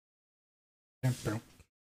Costco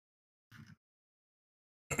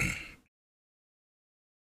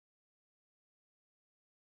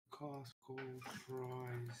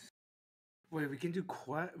fries. Wait, we can do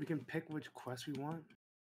quest. We can pick which quest we want.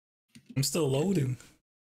 I'm still loading.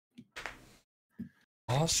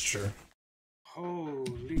 Posture.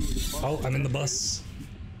 Holy. Oh, I'm in the bus.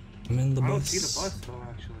 I'm in the bus. I don't see the bus though,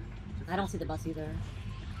 actually. I don't see the bus either.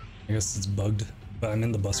 I guess it's bugged, but I'm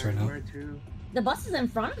in the bus right now. Where to? The bus is in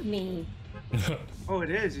front of me. Oh, it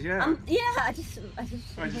is. Yeah. Yeah. I just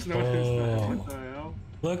noticed that. What the hell?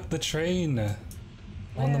 Look, the train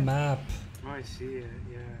on the map. Oh, I see it.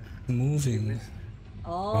 Yeah. Moving.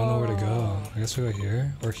 Oh. I don't know where to go. I guess we go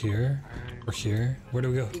here or here or here. Where do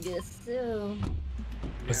we go? We do this too.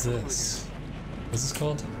 What's this? What's this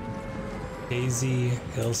called? Hazy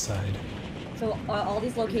Hillside. So are all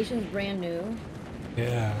these locations brand new?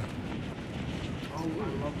 Yeah. Oh,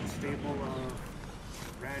 I love the stable,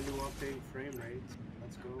 brand new update frame rates.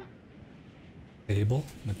 Let's go. Stable?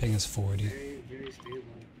 My ping is 40. Very stable.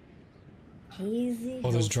 Hazy.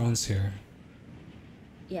 Oh, there's drones here.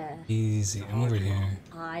 Yeah. Easy. I'm over here.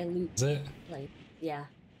 I loot. Is it? Like, yeah.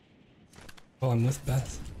 Oh, I'm with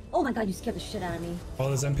Beth. Oh my god, you scared the shit out of me. Oh,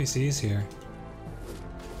 there's NPCs here.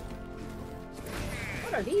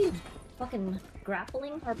 What are these? Fucking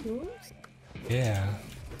grappling harpoons? Yeah.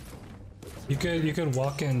 You could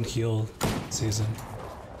walk and heal season.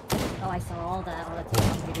 Oh, I saw all that on a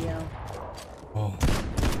TikTok video. Oh.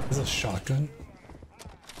 This is a shotgun?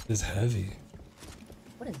 This is heavy.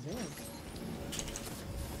 What is this?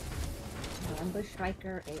 Ambush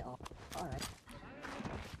striker AR. Alright.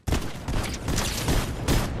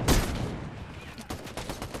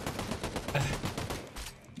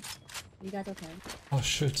 You guys okay? Oh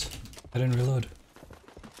shoot. I didn't reload.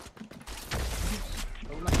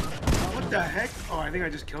 What the heck? Oh, I think I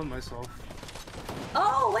just killed myself.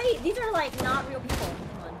 Oh wait, these are like not real people.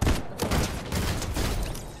 Come on.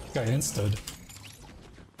 Guy insta'd.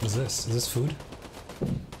 What is this? Is this food?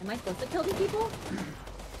 Am I supposed to kill these people?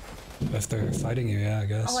 If they're fighting you, yeah, I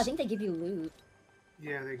guess. Oh, I think they give you loot.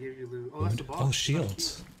 Yeah, they give you loot. Oh, that's the boss. Oh,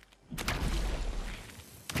 shields.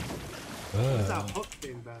 What's that hook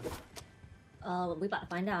thing, Beth? We about to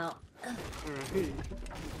find out. Alright.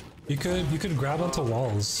 You could grab onto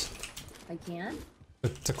walls I can?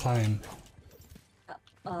 to climb.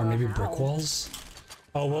 Or maybe how? brick walls?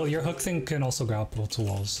 Oh, well, your hook thing can also grapple to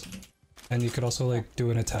walls. And you could also, like, do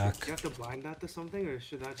an attack. You have to blind that to something, or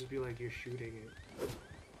should that just be like you're shooting it?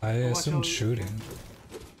 I assumed shooting.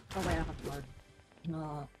 Oh wait, I have a card.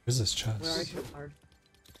 Where's this Where chest? is your card?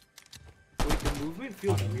 Wait, the movement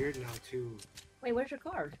feels weird now, too. Wait, where's your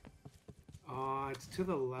card? It's to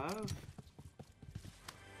the left.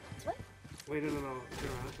 What? Wait, no. Turn around.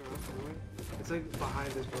 It's like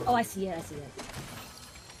behind this building. Oh, I see it.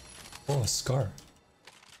 Oh, a scar.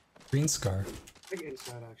 Green scar. Like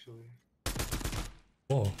inside, actually.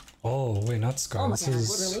 Whoa. Oh, wait, not scar. Oh my this God,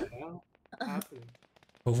 is really? Hell? What's happening?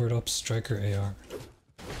 Covered up striker AR.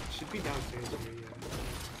 Should be downstairs here, yeah.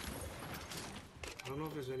 I don't know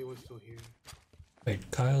if there's anyone still here.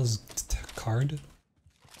 Wait, Kyle's card?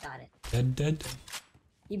 Got it. Dead?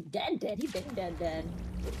 He dead. He been dead.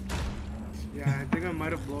 Yeah, I think I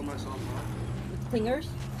might have blown myself up. With clingers?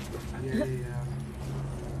 Yeah.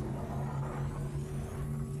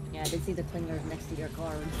 Yeah, I did see the clingers next to your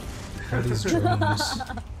card. All these drones.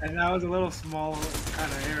 And that was a little small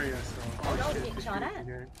kind of area, so... Oh no, you getting shot at?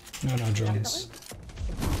 No, drones.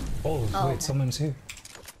 Oh, wait, okay. someone's here.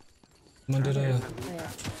 Someone did a...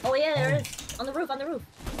 Oh yeah, there it is. On the roof.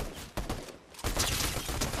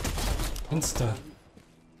 Insta.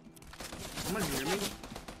 Someone near me?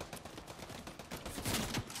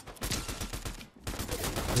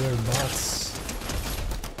 They're bots.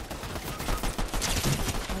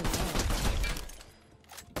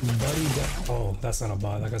 Buddy oh, that's not a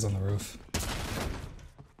bot. That guy's on the roof.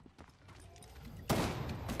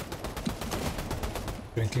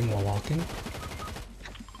 Drinking while walking?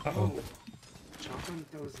 Uh-oh. Chopping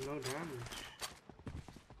does no damage.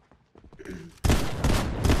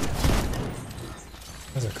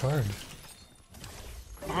 There's a card.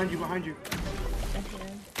 Behind you.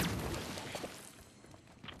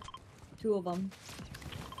 Two of them.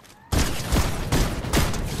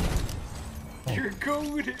 You're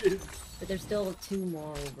goated! But there's still two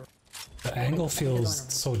more over. The angle feels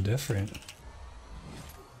so different.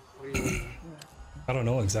 What do you mean? I don't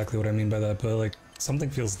know exactly what I mean by that, but like something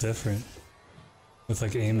feels different with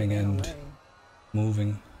like aiming and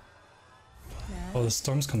moving. Oh, the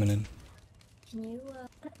storm's coming in. Can you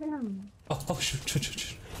Oh shoot.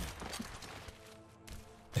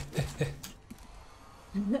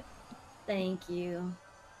 Thank you.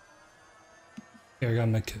 Here, I got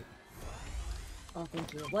my kit. Oh,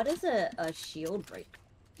 thank you. What is a shield break?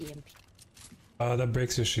 EMP. That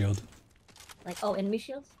breaks your shield. Like, oh, enemy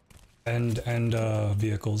shields? And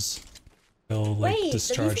vehicles. They'll like Wait,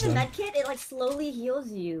 discharge using them. the med kit, it like slowly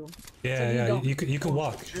heals you. Yeah, so yeah, don't... you could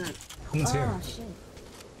walk. Someone's here. Oh, shit.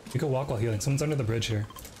 You could walk while healing. Someone's under the bridge here.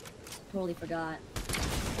 Totally forgot.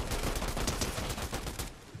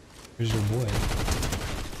 Here's your boy.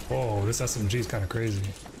 Whoa, this SMG is kind of crazy.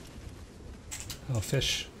 Oh,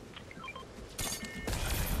 fish. I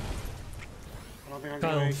don't think I'm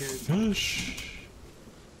gonna make it. Fish.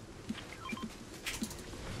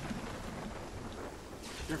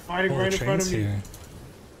 They're fighting Oh, right the in front train's of me. here.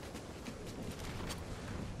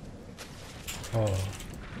 Oh.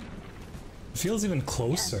 It feels even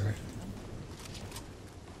closer.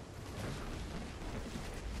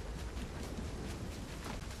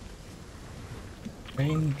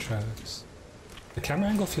 Train tracks. The camera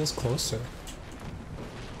angle feels closer.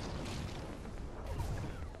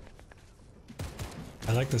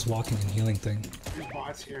 I like this walking and healing thing. There's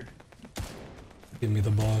bots here. Give me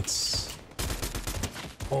the bots.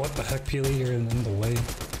 Oh, what the heck, Peely? You're in the way.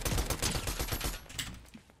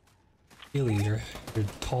 Peely, your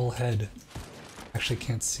tall head. Actually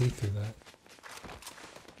can't see through that.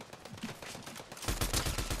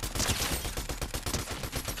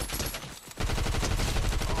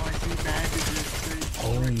 Oh, I see bandages.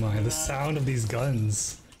 Oh my, the sound of these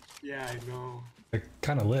guns. Yeah, I know. They're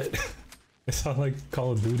kinda lit. They sound like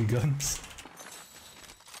Call of Duty guns.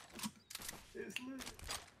 It's lit.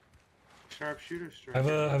 Sharpshooter strike. I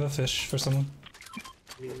have a fish for someone.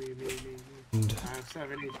 Me. And I have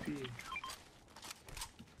 7 HP.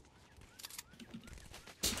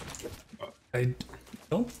 I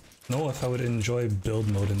don't know if I would enjoy build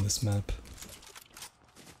mode in this map.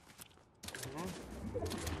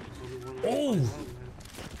 Oh!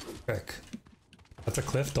 Frick. That's a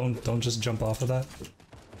cliff, don't just jump off of that.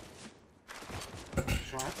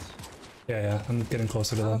 Shots? Yeah, I'm getting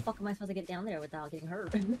closer to How the them. fuck am I supposed to get down there without getting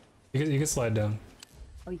hurt? You can slide down.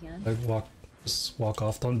 Oh, you can? Like just walk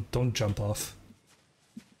off. Don't jump off.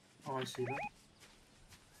 Oh, I see them.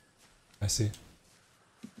 I see.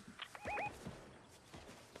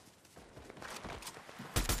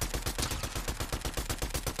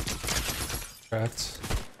 Cracked.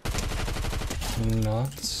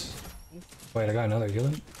 Not. Wait, I got another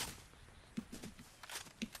healing.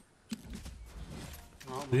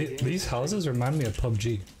 Oh, my game. These houses remind me of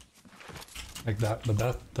PUBG. Like that,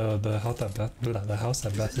 the house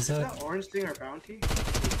that Beth is Is at. that orange thing our bounty?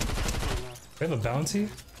 They have a bounty?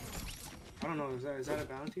 I don't know, is that a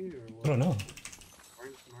bounty or what? I don't know.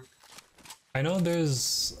 Orange mark? I know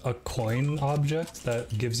there's a coin object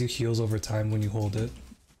that gives you heals over time when you hold it.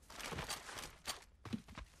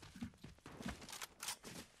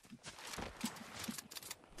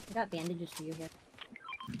 I got bandages for you here.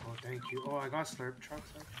 Oh, thank you. Oh, I got slurp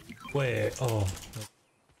trucks actually. Wait, oh.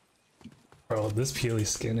 Bro, this Peely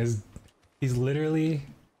skin is... He's literally...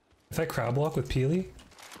 If I crab walk with Peely,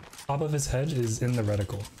 top of his head is in the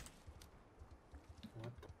reticle.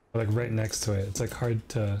 What? Like right next to it. It's like hard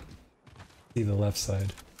to see the left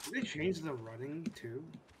side. Did they change the running too?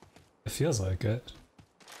 It feels like it.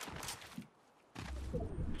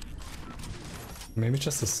 Maybe it's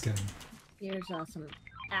just the skin. Here's some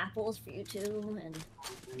apples for you too, and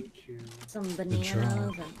Thank you. some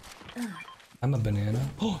bananas, and... I'm a banana.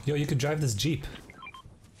 Oh, yo, you could drive this Jeep.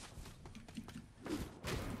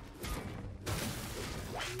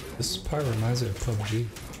 This part reminds me of PUBG.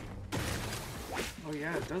 Oh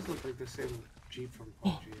yeah, it does look like the same Jeep from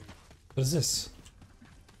PUBG. What is this?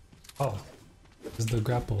 Oh, this is the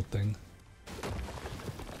grapple thing.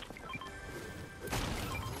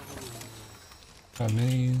 Got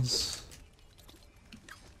minis.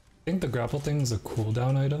 I think the grapple thing is a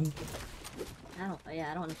cooldown item. I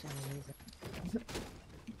don't understand how to use it.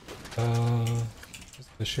 What's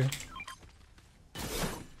this here?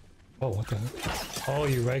 Oh, what the heck? Oh,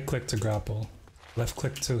 you right click to grapple. Left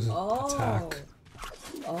click to attack.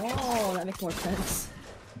 Oh, that makes more sense.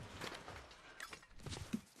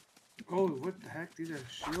 Oh, what the heck? These are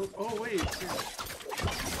shield. Oh wait, here.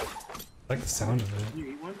 I like the sound of it. Can you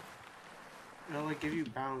eat one? It'll like give you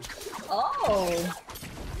bounce. Oh!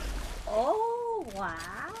 Oh,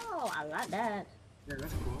 wow! I like that. Yeah,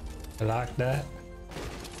 that's cool. I like that.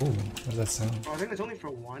 Ooh, what does that sound? Oh, I think it's only for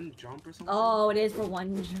one jump or something. Oh, it is for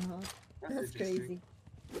one jump. That's interesting. crazy.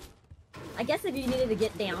 I guess if you needed to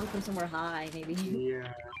get down from somewhere high, maybe.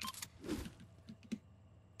 Yeah.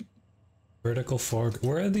 Vertical fork.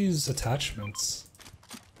 Where are these attachments?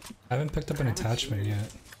 I haven't picked up an attachment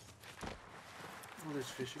yet. Oh, there's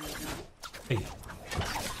fishing again. Hey,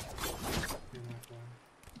 Yeah,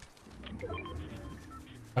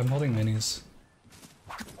 I'm holding minis.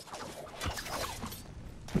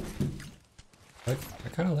 I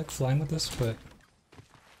kind of like flying with this, but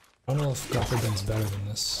I don't know if grapple gun's better than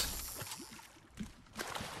this.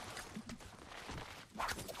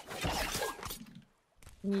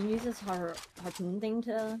 Can you use this harpoon thing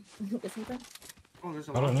to get something? Oh, there's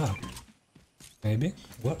a I don't lot. know. Maybe?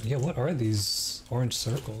 What? Yeah, what are these orange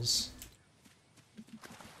circles? Is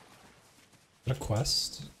that a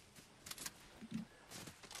quest?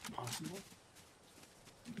 Possible.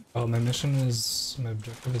 Oh, my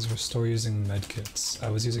objective is restore using medkits. I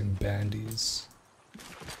was using bandies.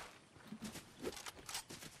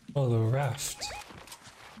 Oh, the raft.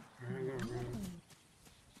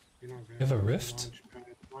 You have a rift?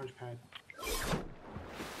 Launch pad.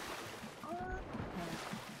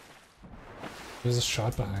 There's a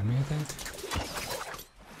shot behind me, I think.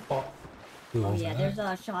 Oh, Oh yeah, there's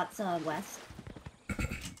shots west.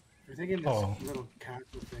 You're thinking this little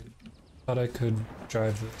castle thing. Thought I could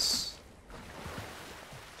drive this.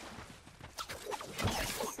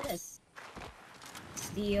 What's this?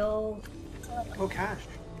 Steel. Oh, cash.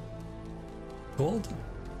 Gold?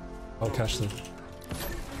 Oh, cash loot.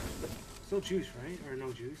 Still juice, right? Or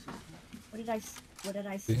no juice? What did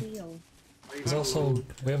I steal? There's also,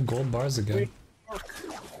 we have gold bars again. Wait, look.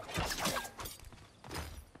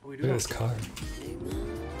 Oh, we do Look at have this car.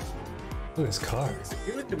 Look at this car. I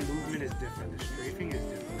feel like the movement is different. The strafing is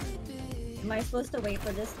different. Am I supposed to wait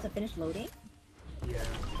for this to finish loading? Yeah.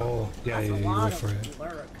 Oh, yeah, That's yeah, a you lot wait for it. of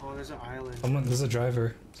work. Oh, there's an island. There's a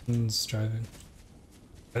driver. Someone's driving.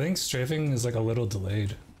 I think strafing is like a little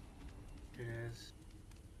delayed. It is.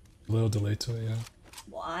 A little delayed to it, yeah.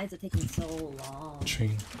 Why is it taking so long?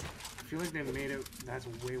 Train. I feel like they made it. That's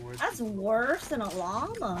way worse. That's worse than a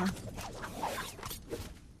llama.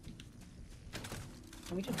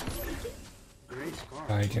 Can we just break it? Great scar.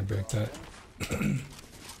 Ah, you can't break that.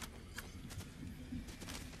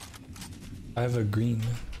 I have a green.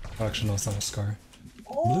 Oh, actually, no, it's not a scar.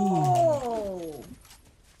 Oh!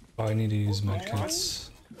 Oh, I need to use medkits.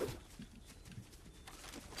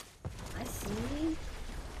 I see.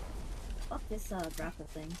 Fuck this grapple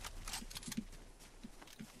thing.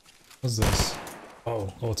 What's this?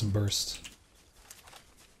 Oh, it's a burst.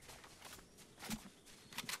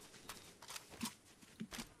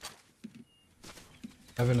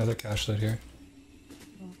 I have another cache load here.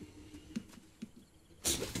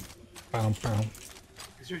 Bow, bow.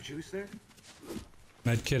 Is there juice there?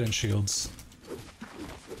 Medkit and shields.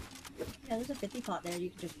 Yeah, there's a 50 pot there. You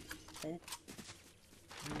can just sit.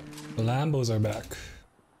 The Lambos are back.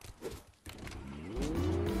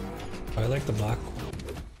 I like the black one.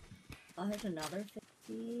 Oh, there's another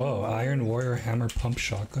 50. Oh, Iron Warrior Hammer Pump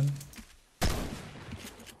Shotgun.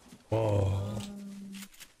 Whoa.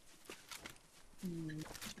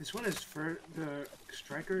 This one is for the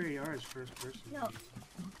striker AR is first person. No.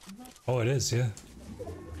 Oh, it is, yeah.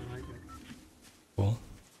 I like it. Cool.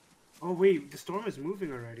 Oh wait, the storm is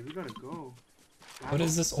moving already. We gotta go. What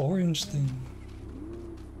is this orange thing?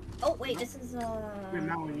 Oh wait, this is Wait,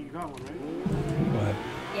 now you got one, right? What?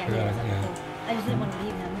 Yeah, Yeah. I just didn't want to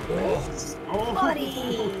leave him. Oh,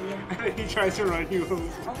 Buddy! he tries to run you over.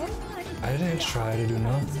 Oh, I didn't try to do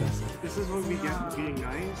nothing. This is what we get for being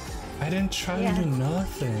nice. I didn't try to do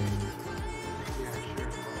nothing. Yeah, sure.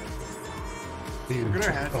 Dude, Look at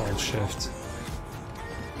our head. oh, shift.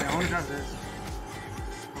 Yeah, I wanna grab this.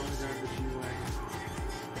 I wanna grab the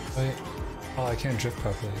G-Wagon. Wait. Oh, I can't drift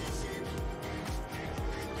properly.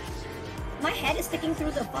 my head is sticking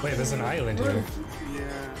through the fucking Wait, there's an island here. roof.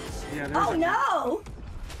 Yeah, there's Oh no!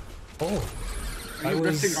 Oh, Are you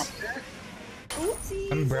drifting up there?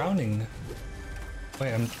 Oopsies! I'm browning.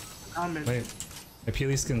 Wait, Comment. wait. My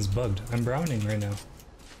peely skin's bugged. I'm browning right now.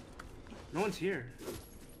 No one's here.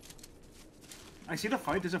 I see the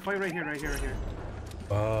fight. There's a fight right here, right here, right here.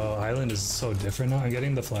 Oh, island is so different now. I'm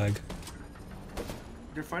getting the flag.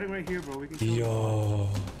 They're fighting right here, bro. We can kill them. Yo.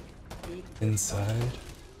 Inside.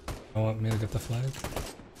 I want me to get the flag.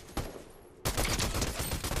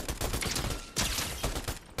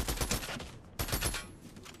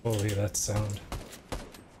 Holy, that sound.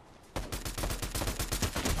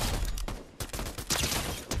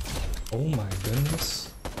 Oh my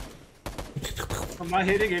goodness. I'm not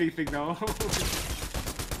hitting anything though.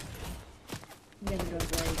 You guys are doing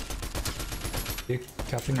great. You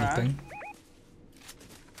capping the Crack. thing?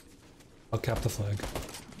 I'll cap the flag.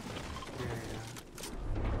 Yeah.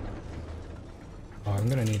 Oh, I'm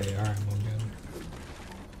gonna need AR ammo again.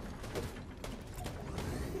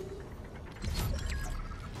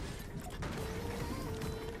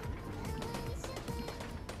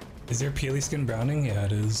 Is your peely skin browning? Yeah,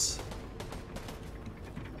 it is.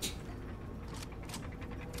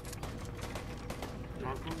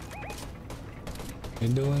 You're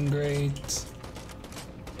doing great.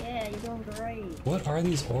 Yeah, you're doing great. What are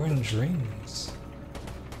these orange rings?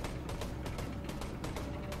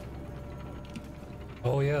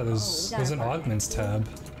 Oh yeah, there's an augments tab.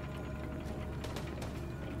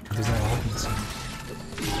 There's no augments.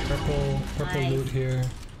 Purple loot here.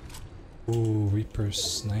 Ooh, Reaper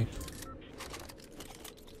snipe.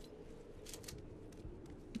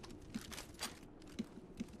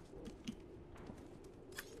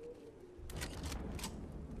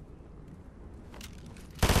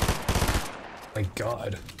 My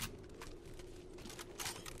god.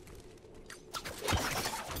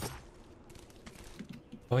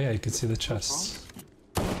 Oh yeah, you can see the chests.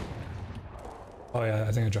 Oh yeah,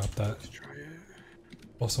 I think I dropped that. Let's try it.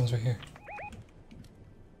 Oh, someone's right here.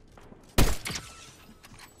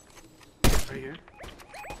 Right here.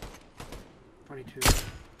 22.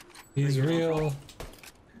 He's Right here real. also.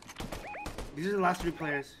 These are the last 3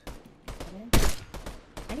 players.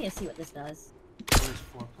 I need to see what this does. Oh, there's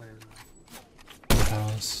 4 players now. The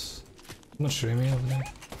house. Someone's shooting me over there.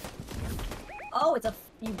 Oh, it's a.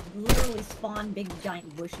 You literally spawn big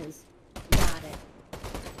giant bushes. Got it.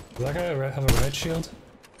 Does that guy have a riot shield?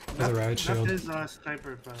 He has a riot shield. That's his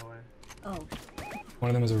sniper, by the way. Oh. One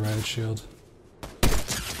of them is a riot shield.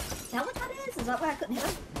 Is that what that is? Is that why I couldn't hit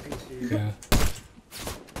him? I can see. Yeah.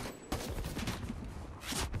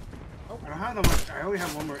 I don't have that much. I only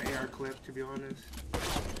have one more AR clip, to be honest.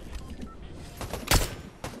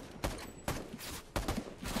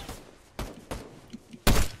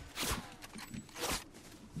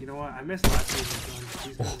 You know what? I missed last season's gun.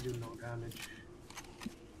 These guys do no damage.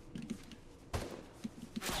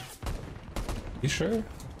 You sure? I'm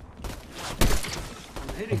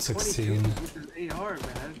hitting 116. 22 with this AR,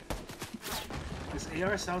 man. This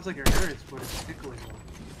AR sounds like it hurts, but it's tickling one.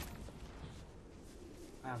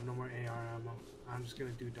 I have no more AR ammo. I'm just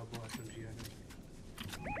gonna do double SMG, I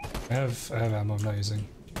think. I have ammo I'm not using.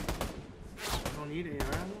 You don't need AR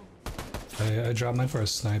ammo? I dropped mine for a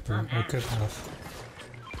sniper. I could have.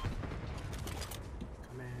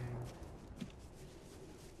 Coming.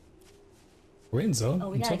 We're in zone? Oh,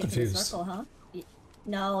 we I'm gotta so get to the confused. circle, huh?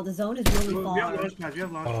 No, the zone is really We far. have launch pads, we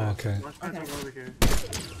have launch Oh, pads. okay. Launch pads Okay. are over here.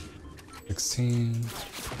 16.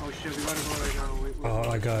 Oh shit, we gotta go right now. Wait, Oh,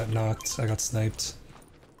 I got knocked. I got sniped.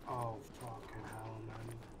 Oh, fucking hell,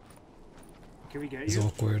 man. Can we get It's you?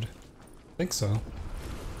 awkward. I think so.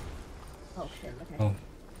 Oh shit, okay. Oh.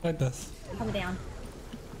 Hi, Beth. Coming down.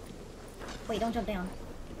 Wait, don't jump down.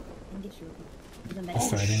 I can get you. There's a med Oh,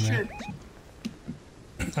 kit. fighting there.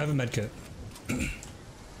 Shit. I have a medkit.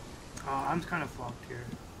 I'm kind of fucked here.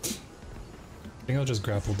 I think I'll just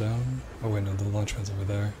grapple down. Oh wait, no, the launch pad's over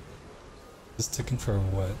there. Just ticking for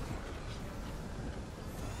what?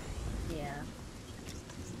 Yeah.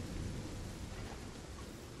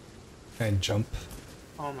 Can I jump?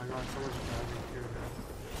 Oh my god, someone's driving here, man.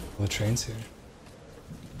 Well, the train's here.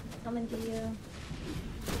 Coming to you.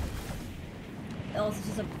 Oh, it's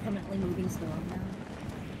just a permanently moving storm now.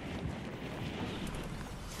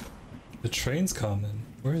 The train's coming.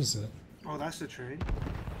 Where is it? Oh, that's the train?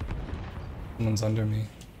 Someone's under me.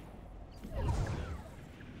 I'm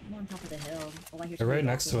on top of the hill. Oh, I hear They're right somebody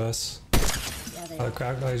next to walking. us. Yeah, they Oh, are.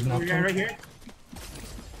 crack guy's knocked Yeah, him. right here?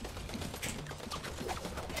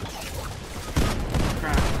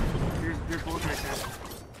 Crap. They're both right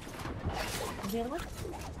there. Is the other one?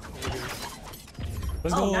 Over here.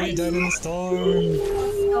 Let's Oh, go, nice. Dead in the Storm!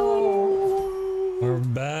 Oh. We're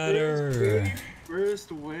better!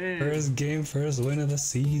 First win. First game, first win of the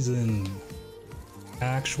season.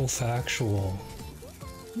 Actual factual.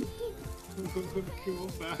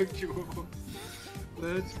 Factual.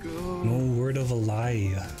 Let's go. No word of a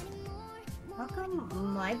lie. How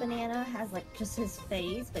come my banana has like just his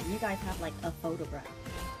face, but you guys have like a photograph?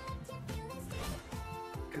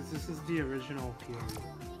 Because this is the original Peely.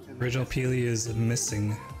 And Original this- Peely is missing.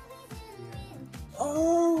 Yeah.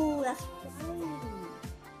 Oh, that's right.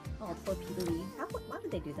 Oh, poor Peely. Why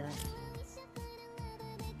would they do that?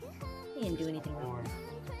 He didn't do anything Or wrong.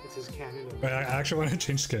 it's his canon. Wait, I actually want to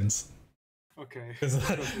change skins. Okay. 'Cause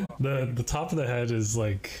the top of the head is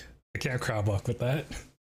like, I can't crab walk with that.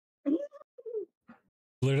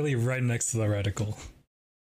 Literally right next to the reticle.